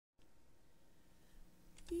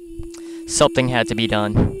Something had to be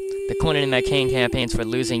done. The Clinton and Mccain campaigns were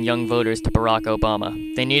losing young voters to Barack Obama.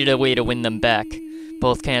 They needed a way to win them back.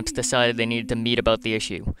 Both camps decided they needed to meet about the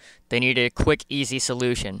issue. They needed a quick, easy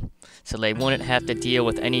solution, so they wouldn't have to deal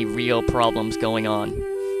with any real problems going on.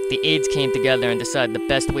 The aides came together and decided the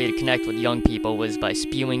best way to connect with young people was by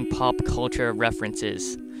spewing pop culture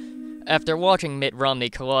references. After watching Mitt Romney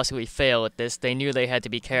colossally fail at this, they knew they had to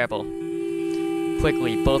be careful.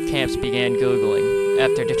 Quickly, both camps began Googling.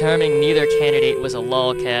 After determining neither candidate was a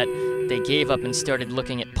lolcat, they gave up and started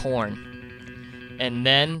looking at porn. And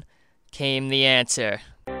then came the answer.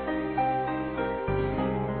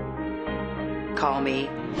 Call me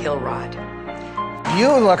Hillrod.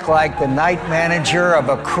 You look like the night manager of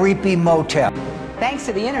a creepy motel. Thanks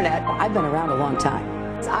to the internet, I've been around a long time.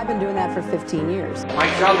 I've been doing that for 15 years. My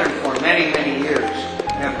children for many, many years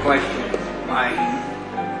have questioned my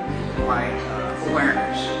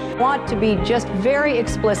awareness. Want to be just very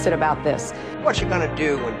explicit about this. What you gonna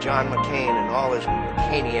do when John McCain and all his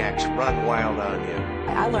McCainiacs run wild on you?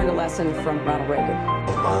 I learned a lesson from Ronald Reagan.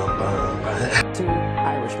 Two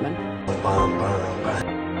Irishmen.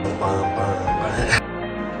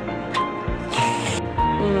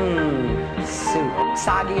 Soup.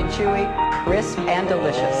 Soggy and chewy, crisp and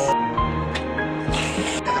delicious.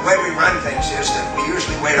 And the way we run things is that we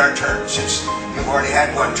usually wait our turn, since you've already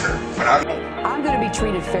had one turn. But I'm going to be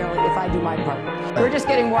treated fairly if I do my part. We're just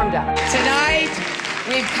getting warmed up. Tonight,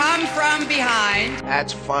 we've come from behind.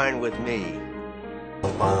 That's fine with me.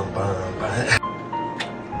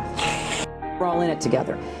 We're all in it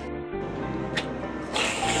together.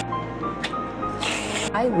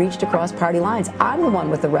 I reached across party lines. I'm the one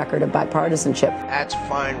with the record of bipartisanship. That's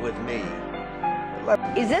fine with me.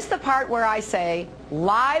 Is this the part where I say,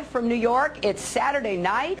 live from New York, it's Saturday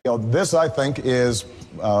night? This, I think, is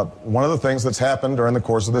one of the things that's happened during the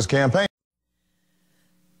course of this campaign.